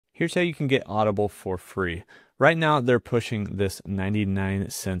Here's how you can get Audible for free. Right now, they're pushing this 99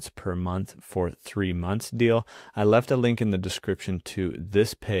 cents per month for 3 months deal. I left a link in the description to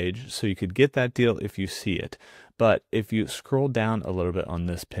this page so you could get that deal if you see it. But if you scroll down a little bit on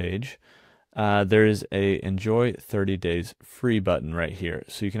this page, there is a enjoy 30 days free button right here.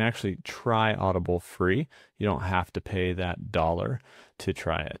 So you can actually try Audible free. You don't have to pay that $1 to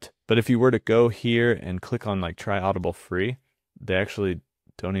try it. But if you were to go here and click on like try Audible free, they actually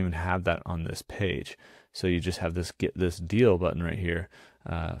don't even have that on this page. So you just have this get this deal button right here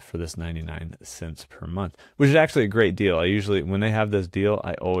for this 99 cents per month, which is actually a great deal. I usually, when they have this deal,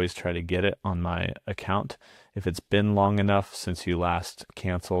 I always try to get it on my account. If it's been long enough since you last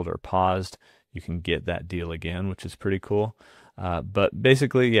canceled or paused, you can get that deal again, which is pretty cool. But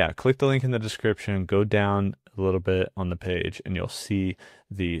basically, yeah, click the link in the description, go down a little bit on the page, and you'll see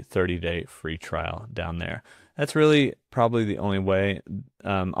the 30-day free trial down there. That's really probably the only way.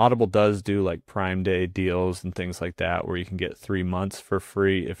 Audible does do like Prime Day deals and things like that, where you can get 3 months for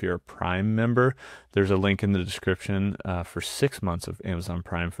free if you're a Prime member. There's a link in the description for 6 months of Amazon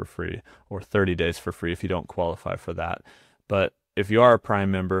Prime for free, or 30 days for free if you don't qualify for that. But if you are a Prime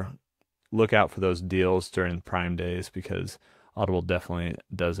member, look out for those deals during Prime days, because Audible definitely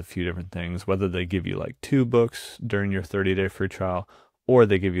does a few different things, whether they give you like 2 books during your 30-day free trial, or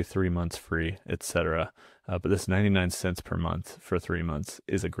they give you 3 months free, etc. But this 99 cents per month for 3 months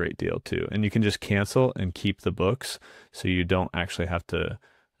is a great deal too. And you can just cancel and keep the books, so you don't actually have to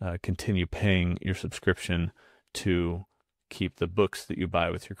continue paying your subscription to keep the books that you buy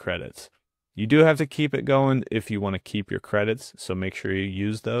with your credits. You do have to keep it going if you want to keep your credits, so make sure you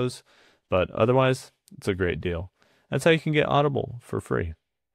use those. But otherwise, it's a great deal. That's how you can get Audible for free.